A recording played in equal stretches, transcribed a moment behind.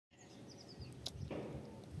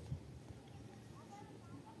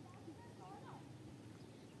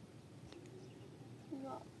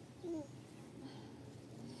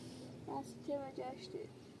Nasıl geçti?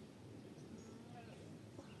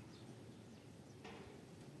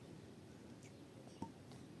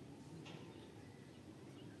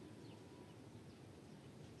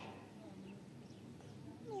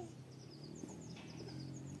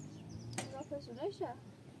 Nasıl geçti?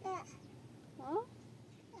 Ha?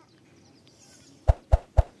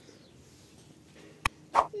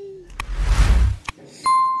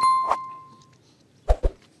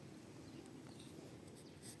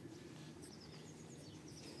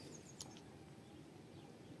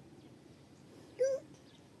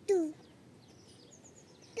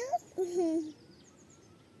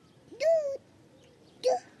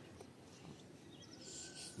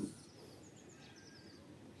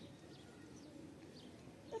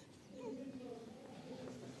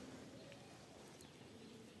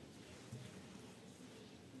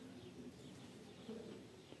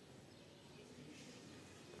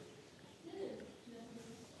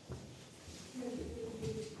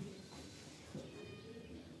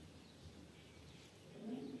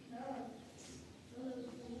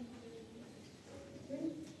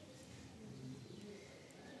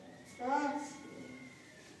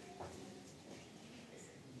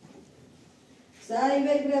 Saadi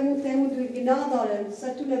برمون تمود گناه داره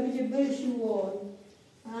ستونه بچه برشی و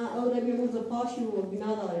آوره بیموز پاشی و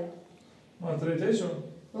گناه داره ما تریتشون؟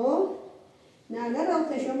 نه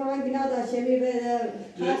رفتشون ما گناه داره شمی به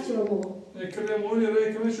پاشی و مو کلمونی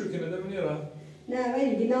رای کمی شو کنه دمونی را؟ نه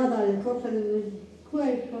ولی گناه داره کوی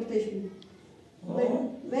کفتشون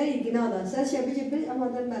ولی گناه داره سرش بچه برش اما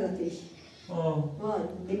در مرتش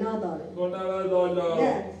گناه داره گناه داره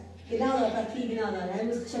نه گناه داره پکی گناه داره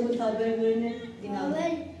همین شمون تا برمونه گناه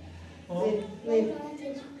داره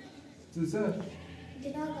Düze.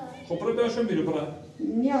 Kopra ben şun biri para.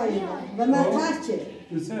 Niye öyle? Bana karşı.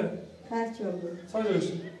 Düze. Karşı oldu. Sadece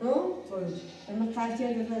olsun. Sadece. Ama karşı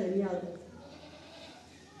oldu da niye oldu?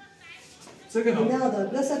 Sakın al. Ne oldu?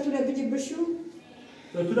 Nasıl tura bici bişu?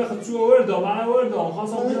 tura خدشو ورده معه ورده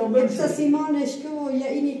خاصة بيوم بمشي. بس سيمانش كو يا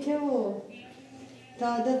إني كو. تا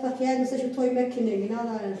ده فكيان مثل شو توي مكنه جنا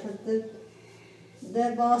دارن فت ده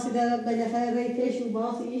باصي ده بلخه ريتش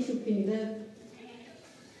وباصي إيشو كني ده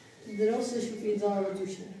دراسة شو في زار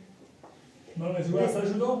وتوشه. ما نسوي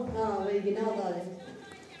أساجدو؟ وي جنا دارن.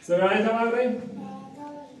 سبعين تمام رين؟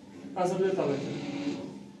 أصل ده طبعا.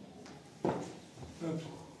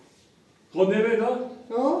 خود نبي ده؟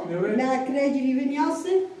 لا كراجي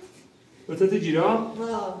بنياسه. وتتجي له؟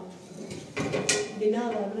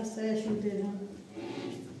 جنا دارن بس شو ده.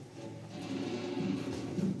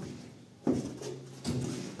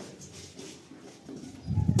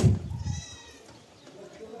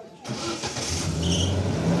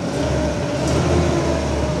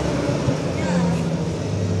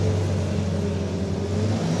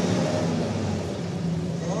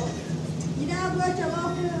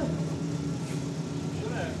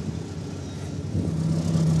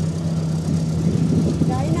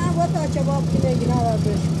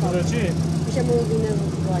 چی؟ میشه موزونه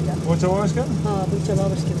واجد. بوچه باش کن؟ بوچه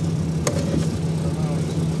باش کن.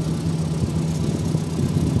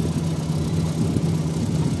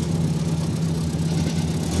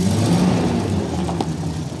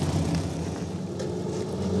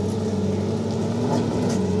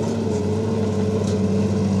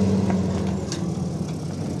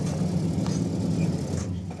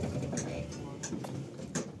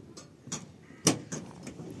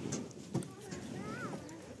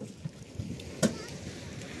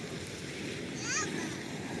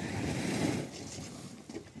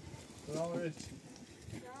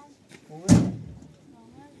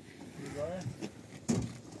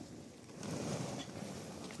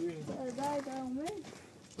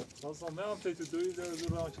 Aslında ne yaptıydı? Döyü de özür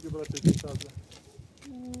dilerim ki bıraktıydı sadece.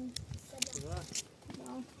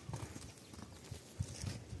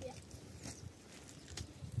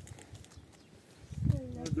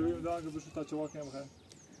 Döyü daha önce bu şu taçı bakayım bakayım.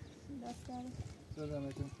 Şöyle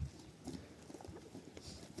demek ki.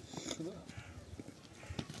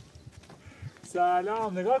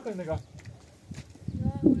 Selam, نگاه کن نگاه.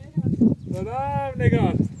 سلام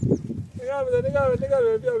نگاه. نگاه بده نگاه بده نگاه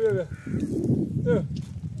بده بیا بیا بیا. بیا.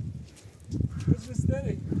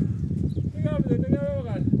 مستنی. نگاه بده نگاه بده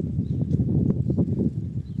بقید.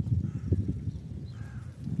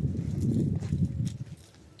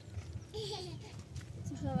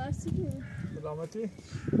 چه خبر سیگی؟ سلامتی.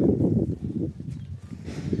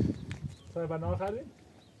 سای بنا خرید؟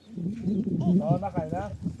 نخرید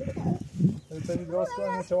نه؟ بتونید راست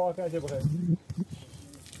کنید شما که بخیر.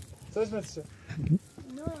 سرش متشه؟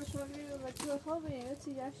 نه شما بیرون بچه خوابه یا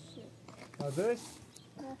چی گشته؟ ازش؟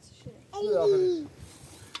 نتشه چی داخلش؟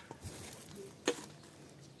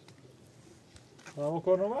 ماما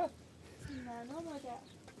کار اومد؟ نه نامده.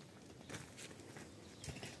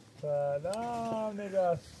 سلام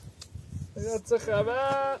نگاه چه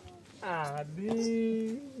خبر؟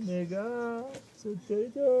 علی نگاه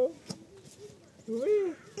چطوری تو؟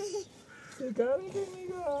 خوبی؟ چه کاری کنی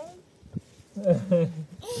نگاه؟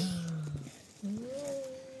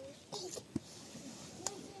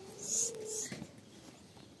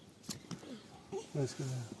 بس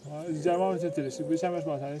کنه جمع میشه تلشی بشم اش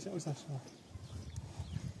باطنش اوسش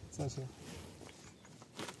ساشا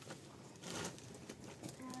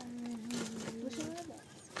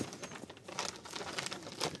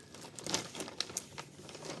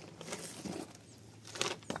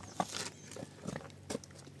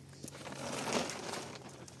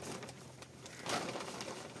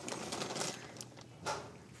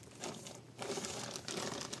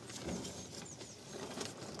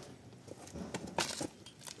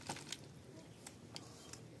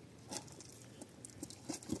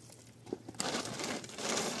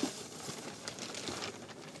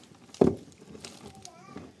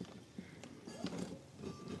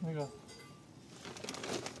نگاه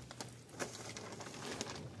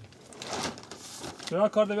بیا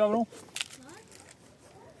کار ده بیا برو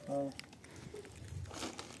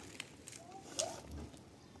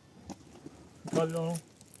کار ده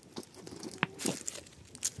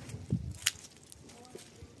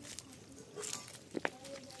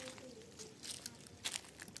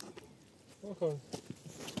برو کار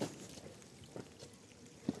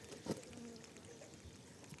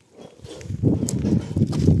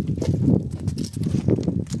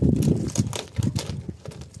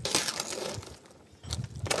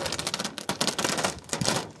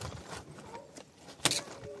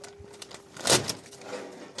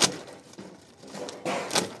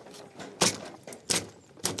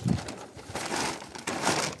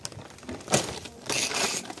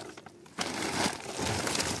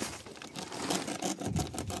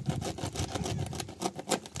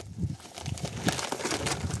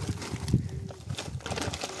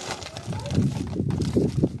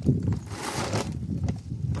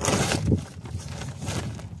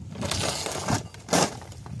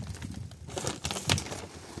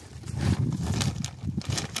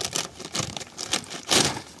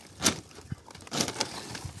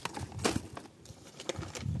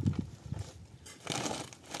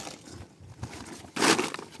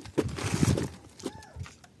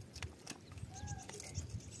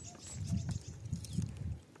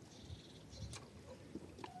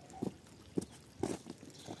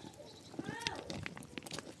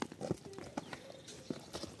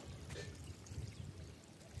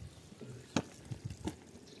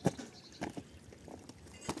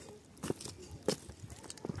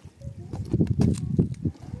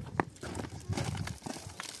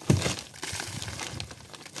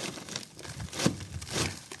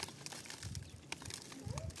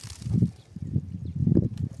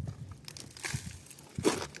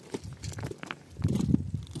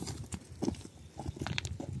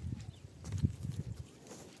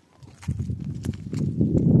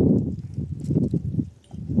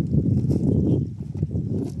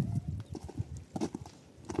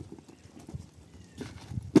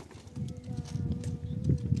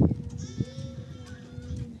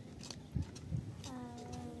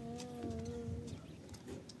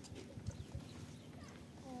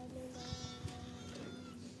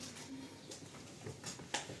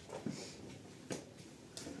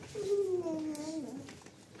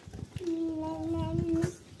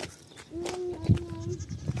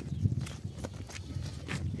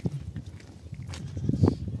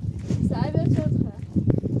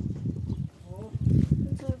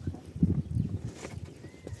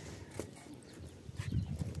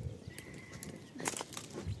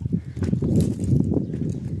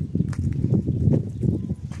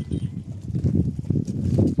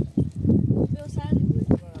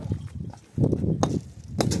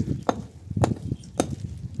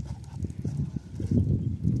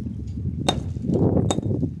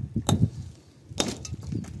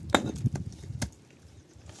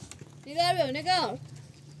دیگر ببین نگاه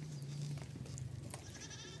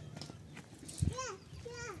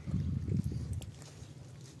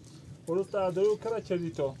برو دادو کرا چدی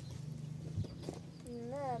تو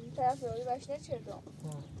نه طرف روی باش نچردم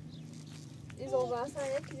این واقعا اصلا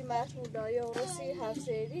یکی مشهور دایی اورسی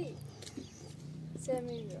هفسری 3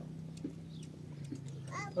 میلیون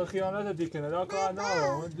خیانت دیکنه دا کار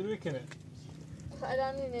نه دروی کنه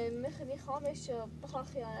الان اینه میخوامش بخواه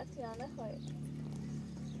خیانت خواهید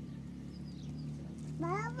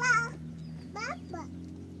بابا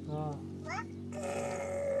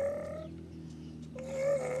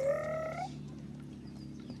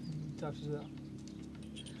چپ شده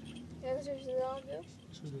چشم دارم بیا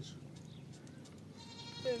شدش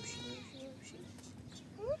بمشی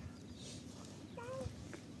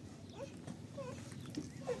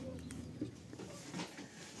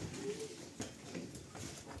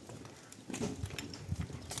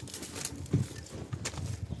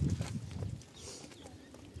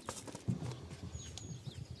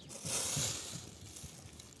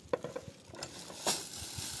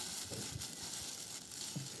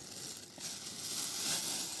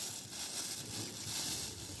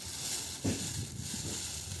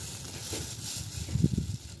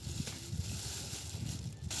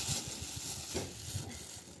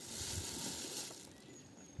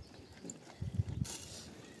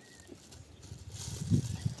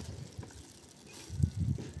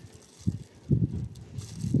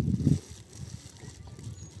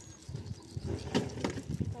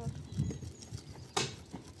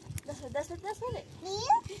دست نده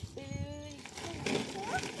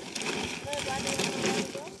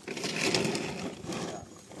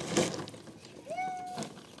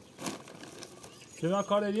کدوم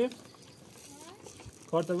کار داری؟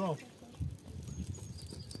 کار تبرم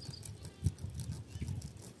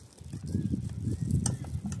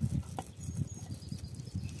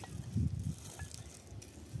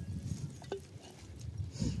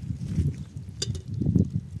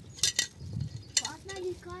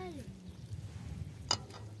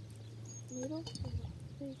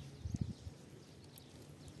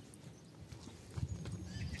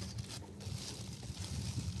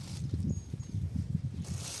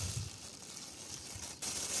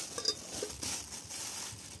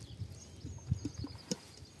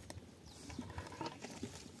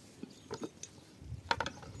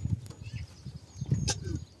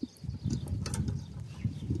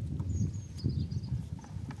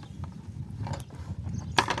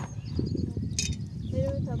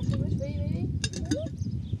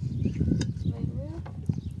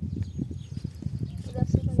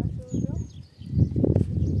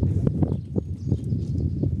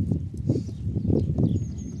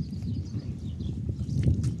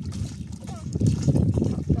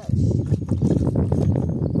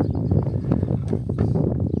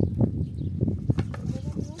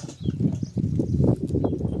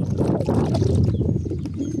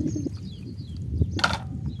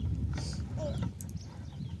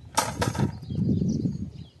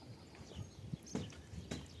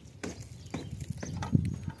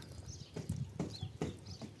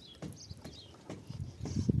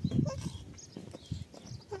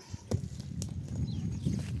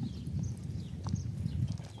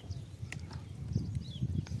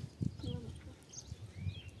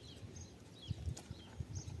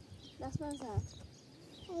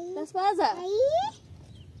دست بازه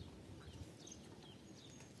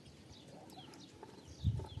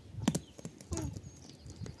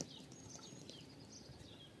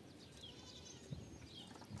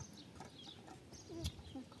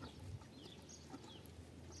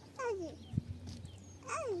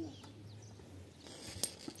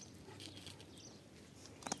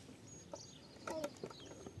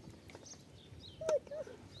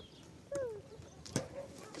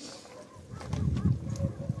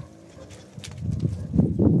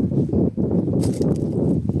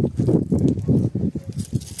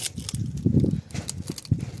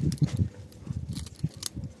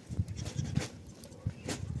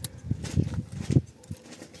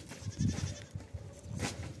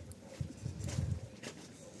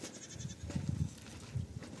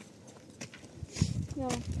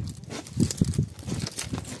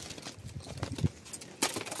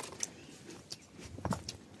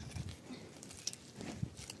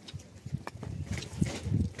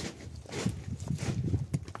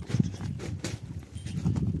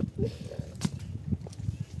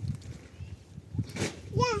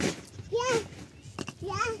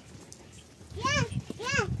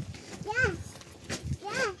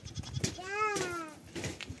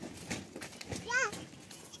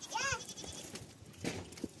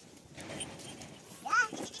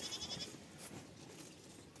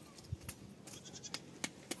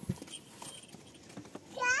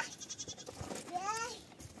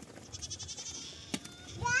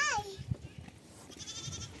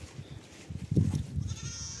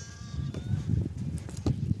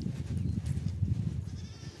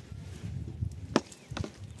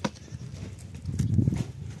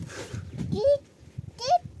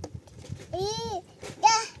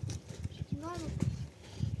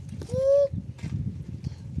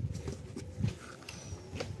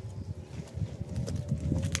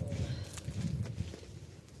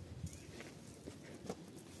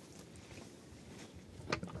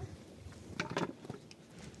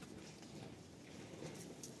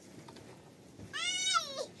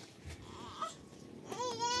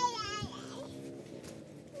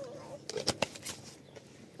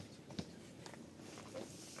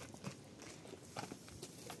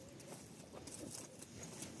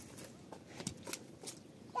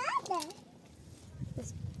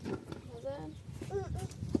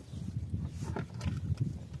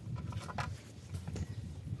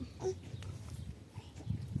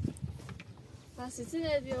تحسیسی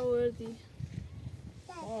نبی آوردی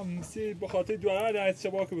مسی بخاطر دوره در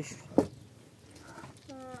اشتباه که بشور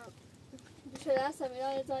بشه دستم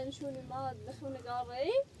ایران زنشونی ما بخون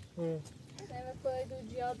نگاهی نمه که دو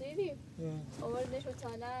جیا دیدیم آوردنش و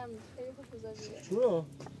تانم خیلی خوش بزرگیه چرا؟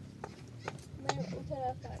 من اون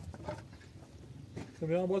طرف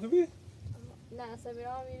سمیران با تو بی؟ نه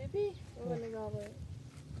سمیران میری بی اون نگاهی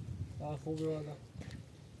خوبی والا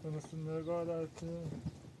مثل نگاه دارد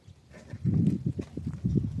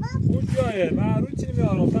خوب جایه معروض چی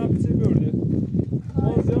میارم تم چی برده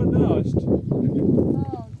ما زیاد نهاشت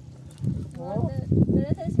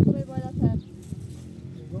داره ترسی خوبی بالا تر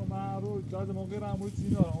نگاه معروض بعد موقع رموی چی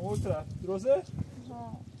میارم اون طرف درسته؟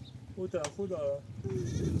 اون طرف خود داره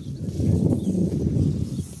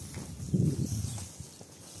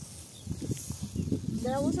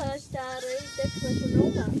داره اون سرش داره دکتر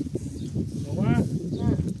نومه نومه؟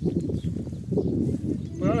 نه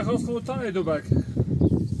باید خواست خودتان ایدو بک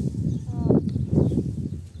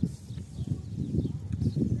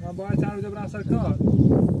من باید چند روزه برم سر کار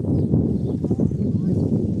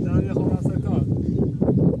چند روزه خواهم برم سر کار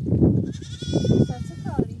سر چه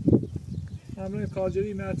کاری؟ همراه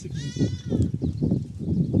کارجری مرچیک نیست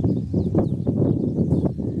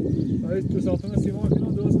باید تو ساعتون سیمان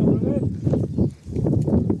کنم درست کنم رو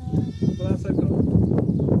برم سر کار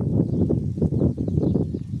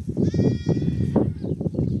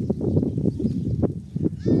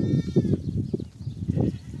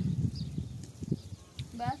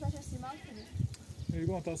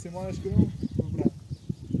میگم تا سیمانش کنم برم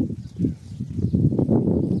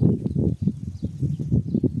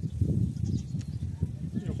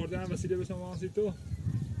یه خورده هم وسیله بسم مانسی تو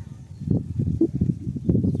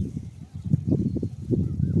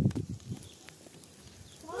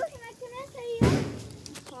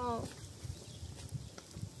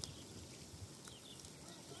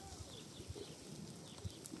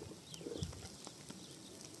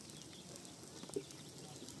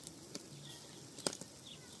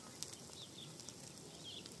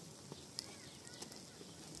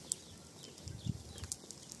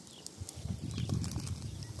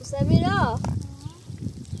سمیرا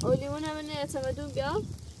اولیمون همه اعتمدون بیا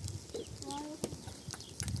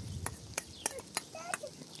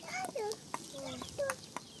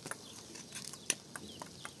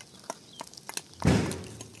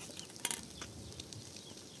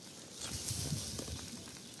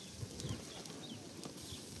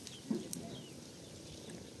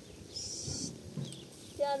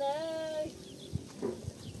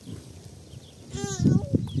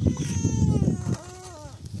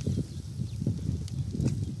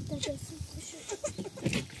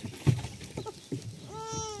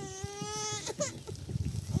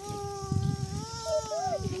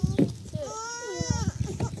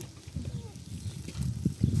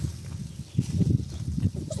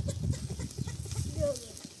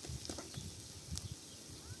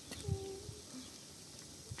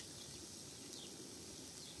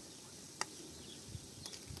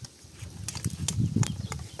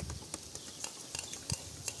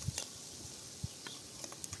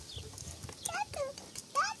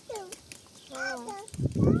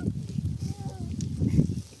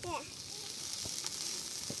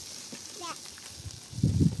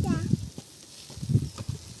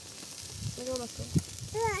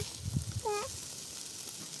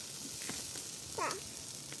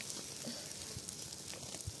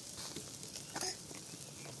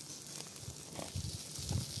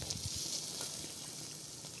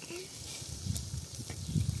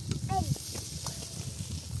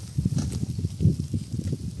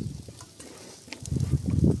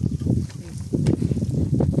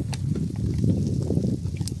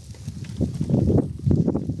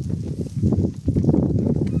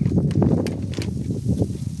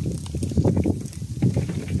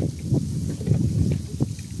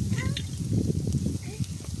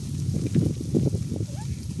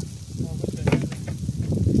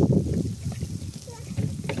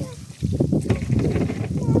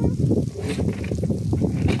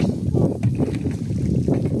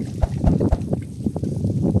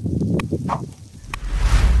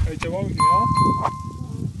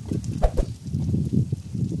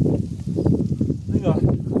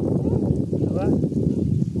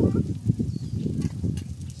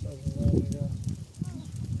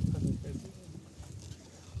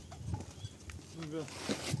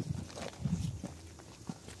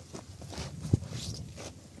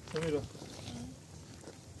Mira.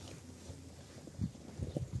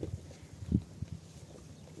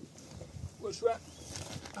 وشوع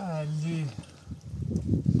علي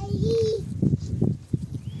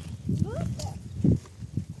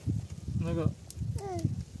نقا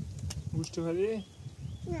گوشت خری؟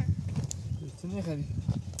 نه گوشت نخری؟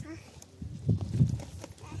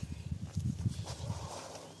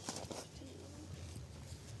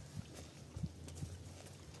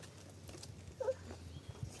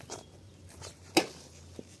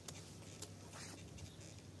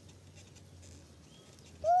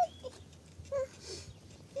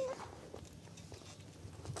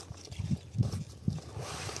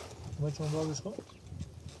 ما چون بازش کن؟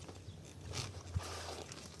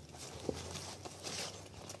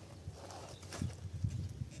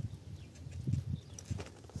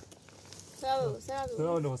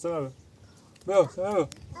 سلام سلام بیا سلام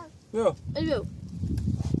بیا الو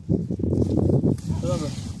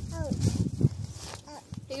سلام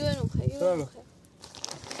يقولون خير سلام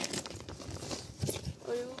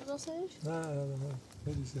ولا مو بنصيش نه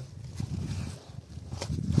خیلی سیاه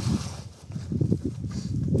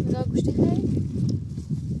لا گوشتی خیر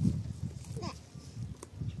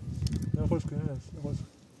نه خوش کنی نه خوش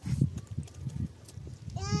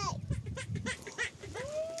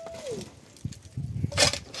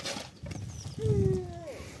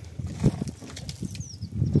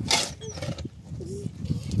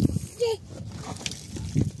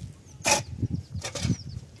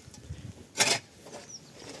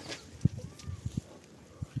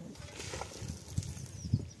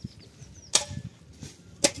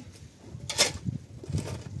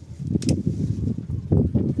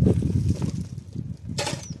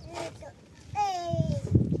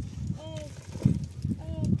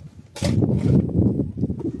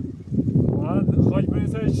خاک برای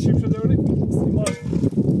سرش شیب شده بودی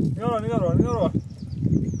نگاه رو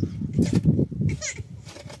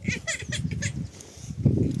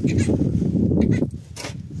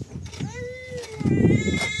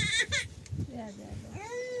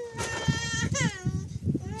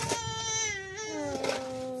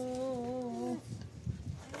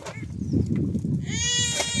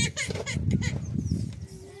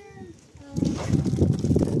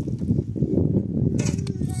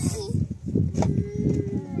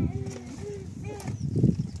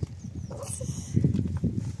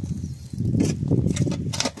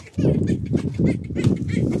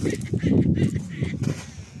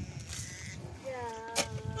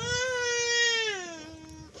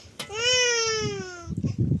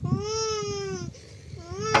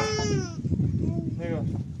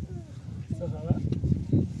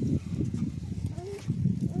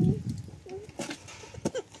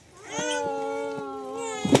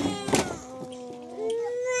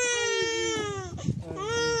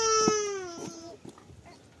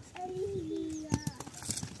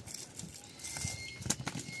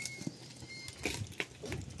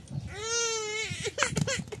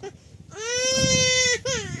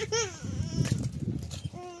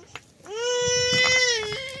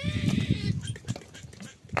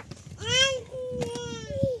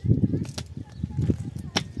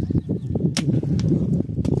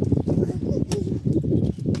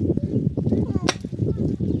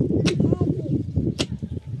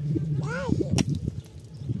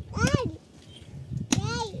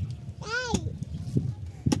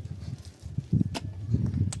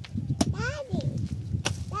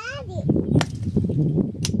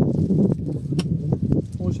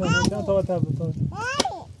Sen tava tablet tava.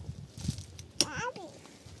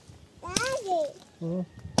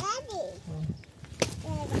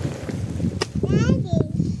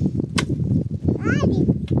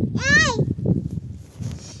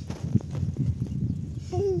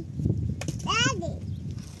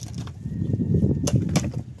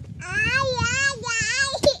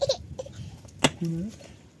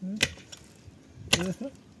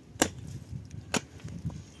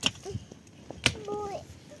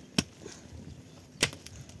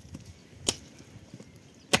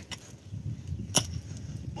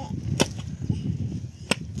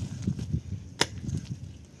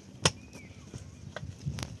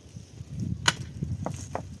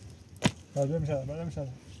 بعد میشه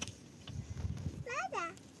بابا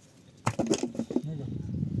نگاه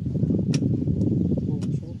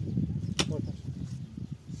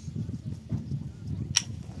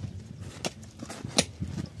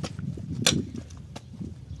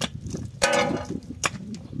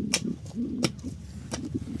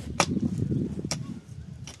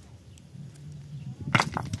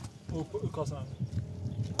کاسه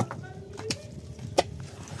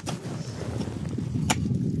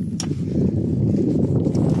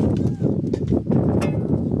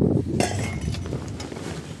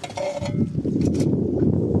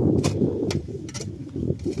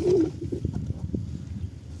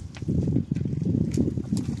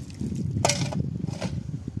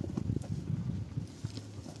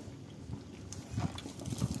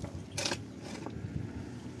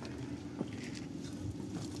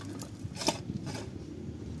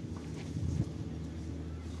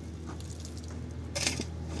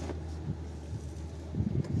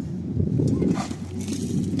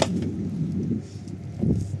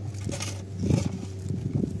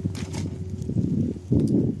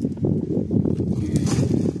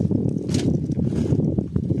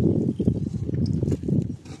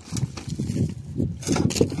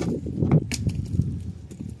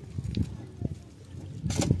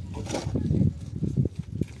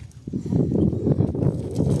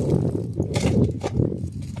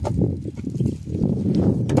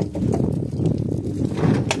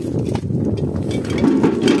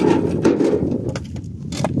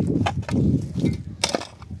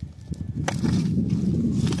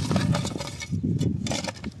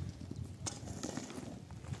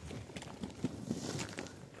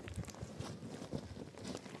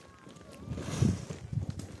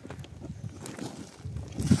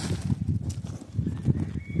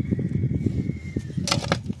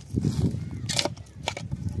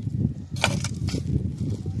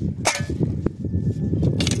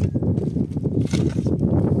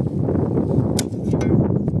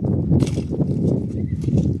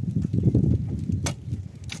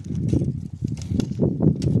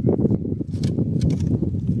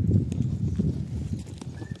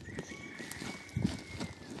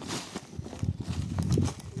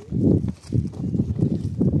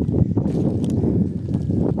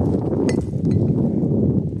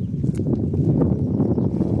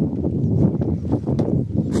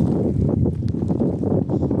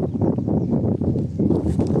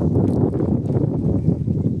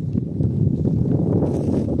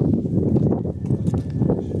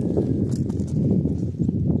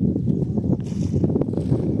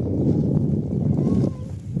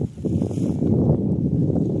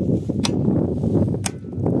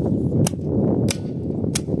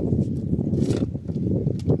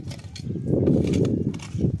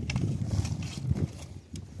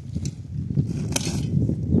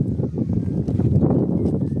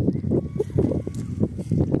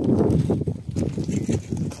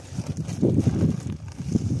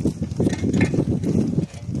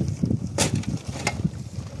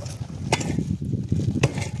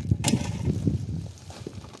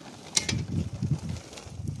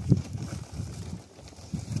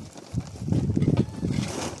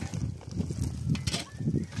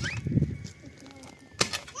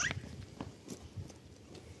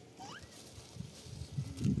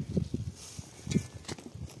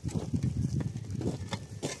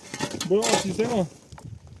برو آتیش ما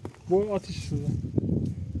برو آتیش شده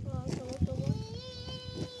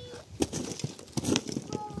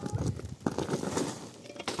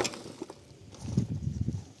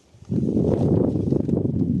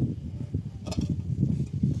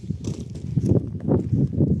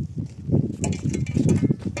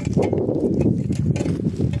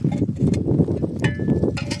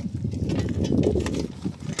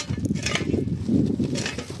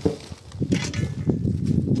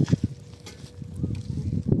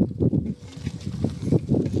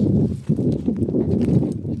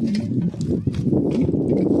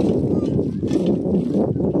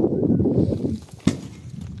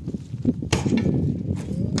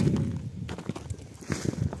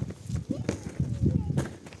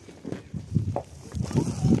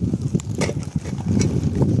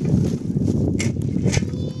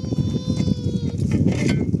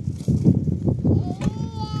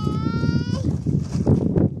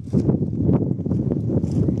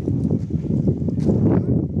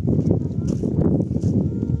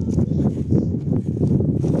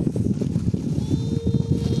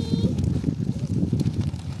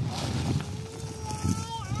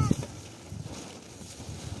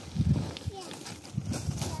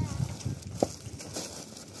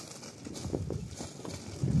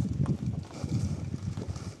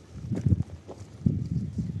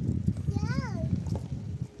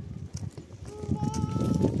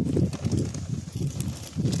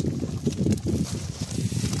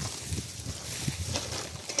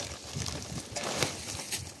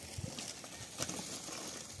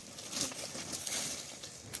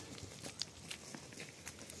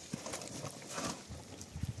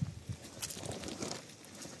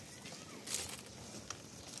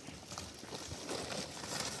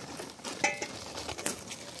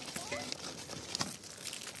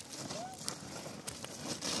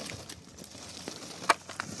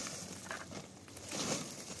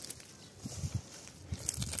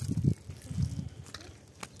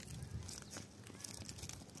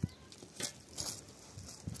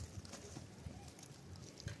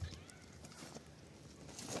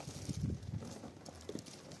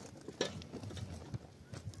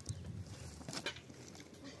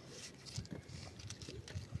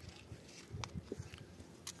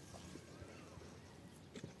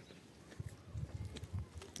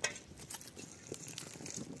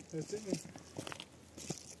That's it.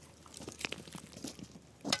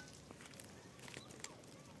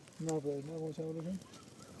 Not bad. Not much out of him.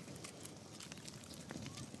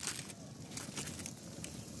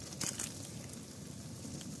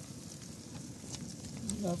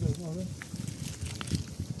 Not bad. Not bad.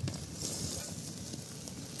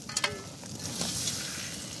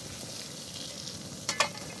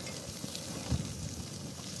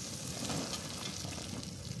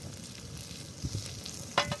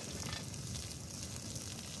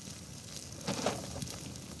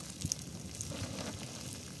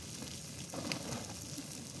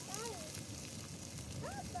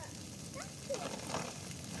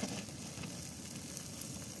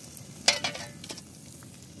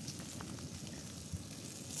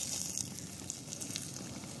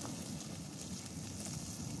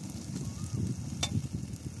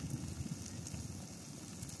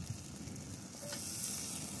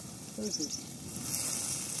 What is this?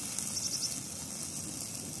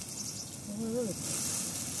 Oh, really?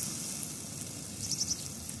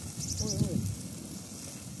 Oh, really?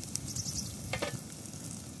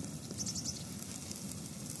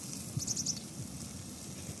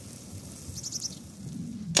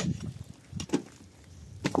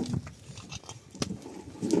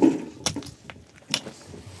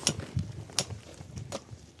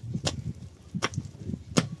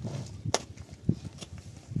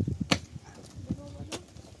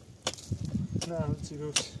 No, let's see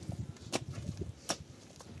those.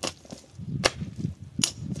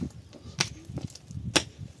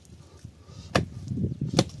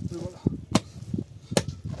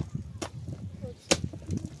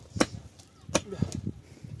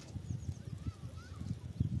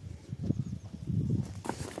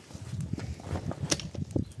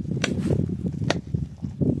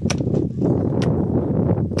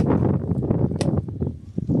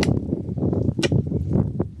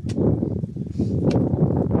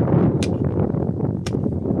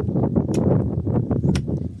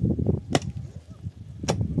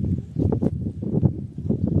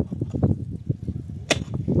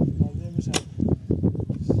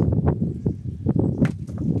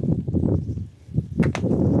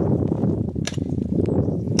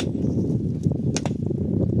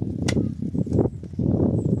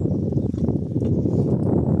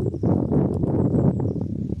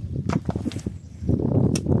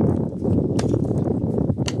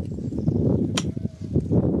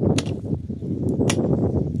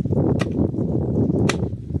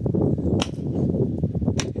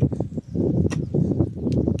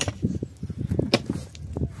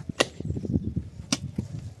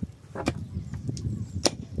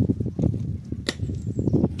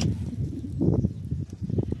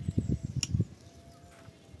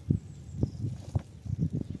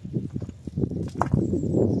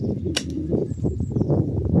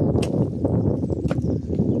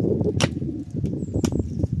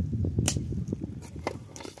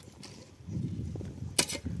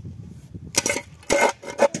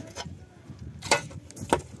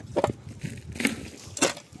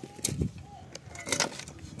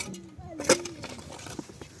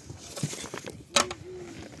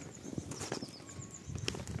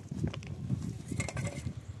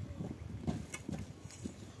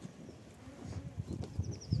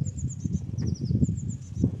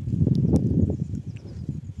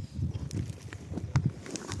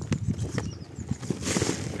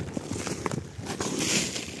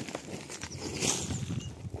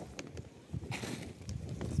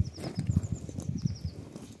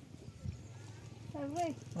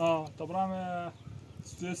 طبعا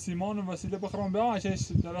سیمان و وسیله بخورم بیام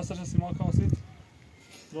عشایش درستش سیمان کاسید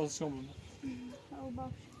درستش کنم بودم او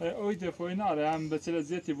باش اوی دفعی ناره هم بچه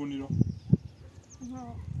زیتی بونی رو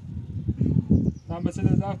هم بچه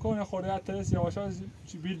زیت کنه خوره ترس یواشا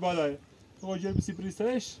چی بیل بالای تو جر بسی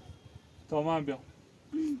پریستش تا من بیام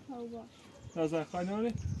او باش نظر خواهی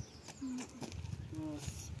ناری؟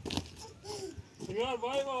 بگار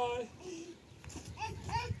بای بای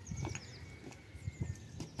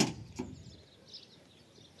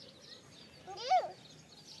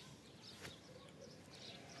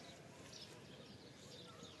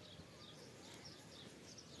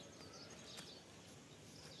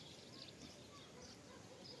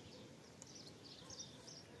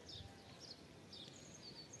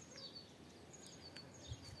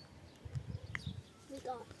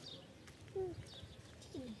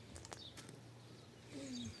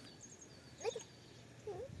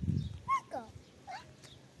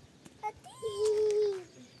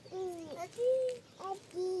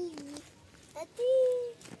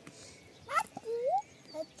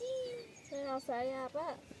saya apa?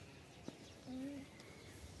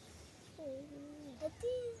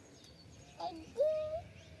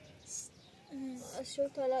 شو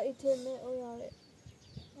طلع يتم وياري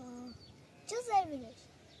چه زمینش؟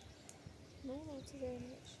 نه چه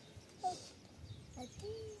زمینش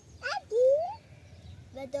ادی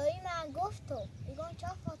و دایی من گفتم میگم چه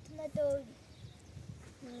فاطمه داری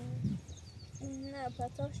نه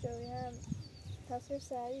پتاش داری هم تصویر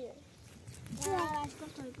سریعه نه اش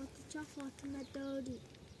گفتم چه فاطمه داری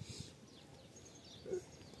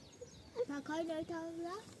پاکای داری تا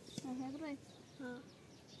بلا؟ نه برای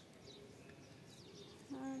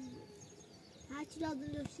هرچی لازم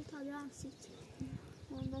داشتی تا برسید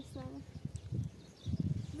من دستم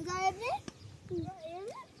میگم ابنه؟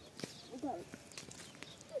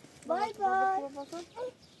 بای بای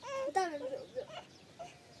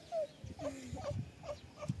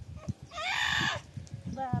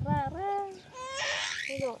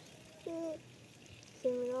نگاه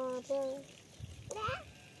سمیران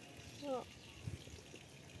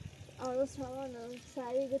آروز همانم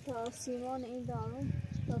سریع تا سیمان این دارم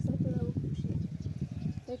داسته کنه بپوشید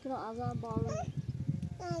بکنم از آن بارون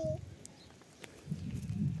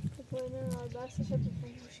که پایینه دستش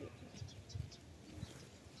بپوشید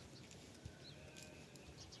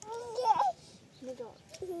نگاه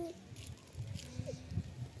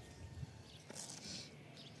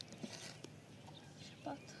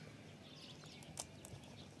شبات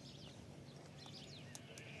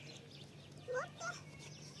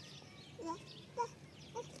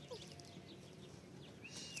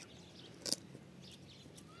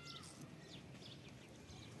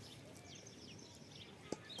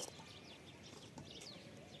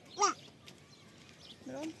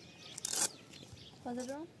برام خواهده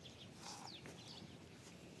برام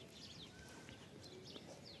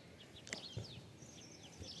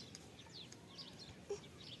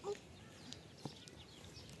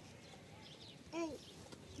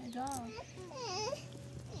نگاه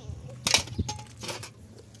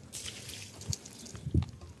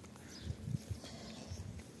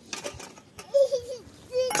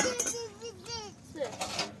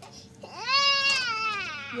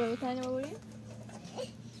بیا بتانی ببوریم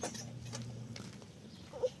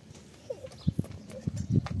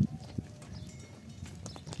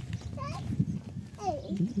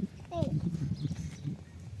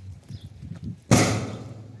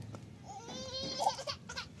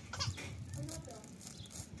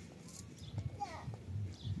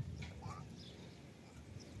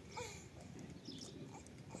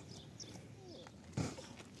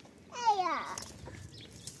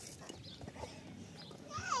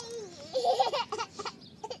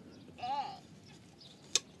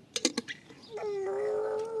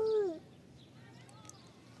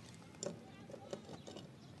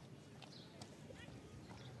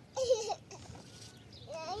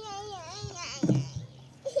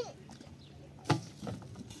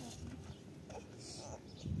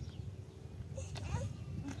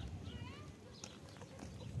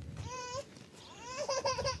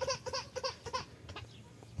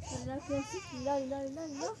لا لا لا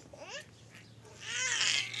لا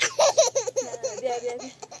بیا بیا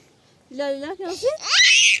بیا لا لا کنسی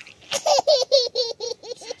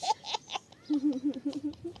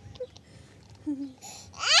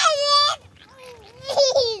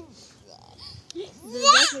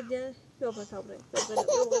زدت بیا بیا با تابره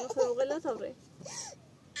بیا غلا تابره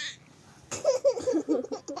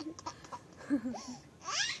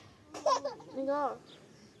نگاه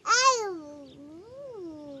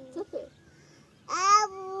صفر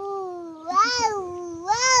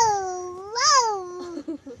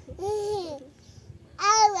You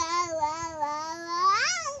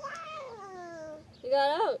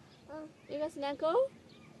got out? You got snackle?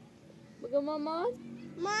 We go mama?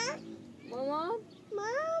 Mama?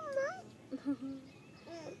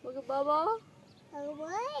 We go baba?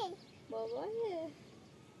 Baba yeah.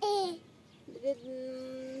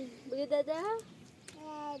 Bagi dada?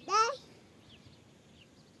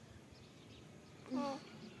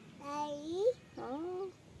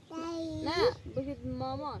 Nah, bagi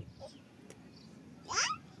mama.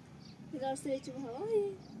 Kita harus cuma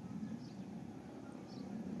Hawaii.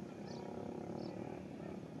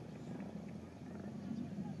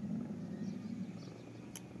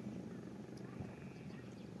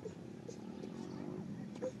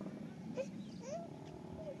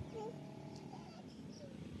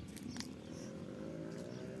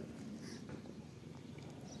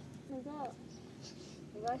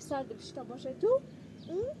 نگاه سرد بشی تا باشه تو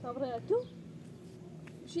تا بره تو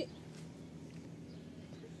بشی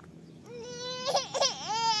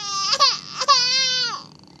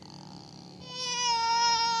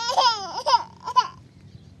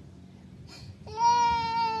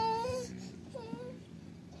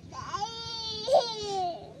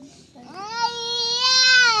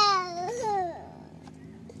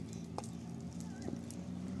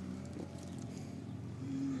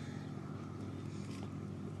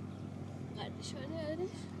Şöyle öyle.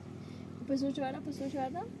 Pasını çağırdım.